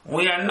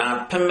we are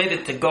not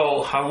permitted to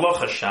go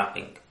halacha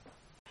shopping.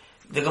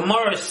 The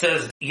Gemara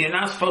says you're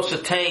not supposed to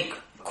take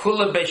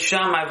kula beis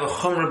Shammai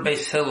v'chumra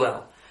beis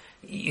Hillel.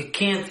 You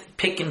can't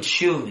pick and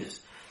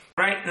choose.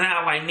 Right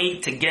now I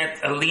need to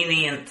get a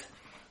lenient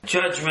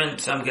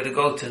judgment, so I'm going to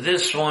go to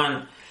this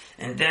one,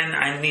 and then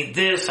I need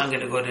this, I'm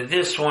going to go to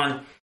this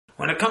one.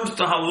 When it comes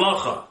to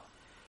halacha,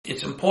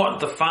 it's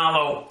important to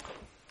follow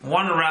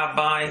one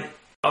rabbi,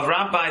 a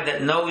rabbi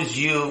that knows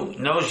you,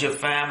 knows your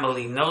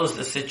family, knows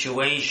the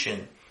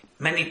situation.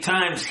 Many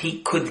times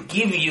he could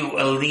give you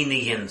a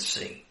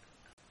leniency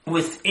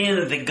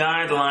within the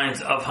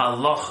guidelines of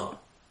halacha,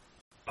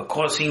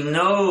 because he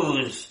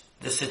knows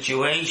the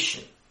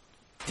situation.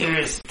 There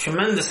is a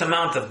tremendous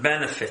amount of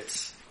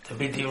benefits to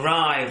be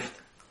derived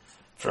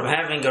from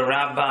having a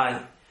rabbi.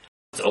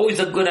 It's always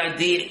a good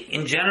idea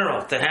in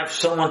general to have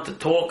someone to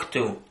talk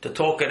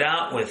it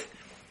out with.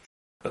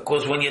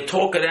 Because when you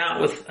talk it out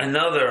with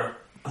another,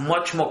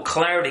 much more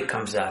clarity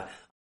comes out.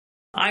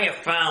 I have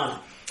found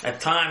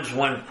at times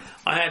when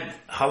I had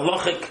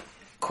halachic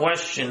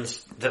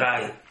questions that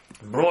I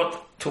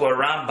brought to a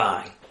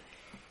rabbi,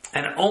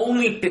 and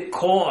only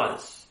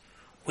because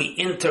we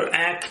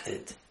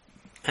interacted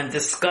and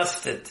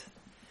discussed it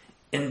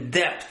in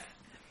depth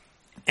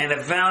and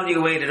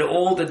evaluated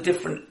all the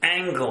different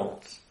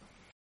angles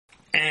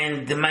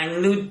and the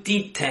minute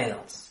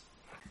details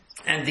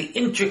and the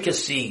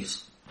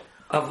intricacies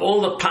of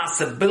all the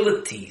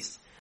possibilities,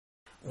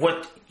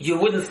 what you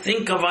wouldn't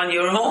think of on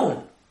your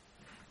own,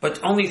 but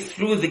only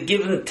through the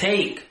give and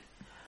take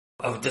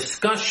of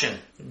discussion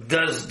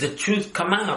does the truth come out.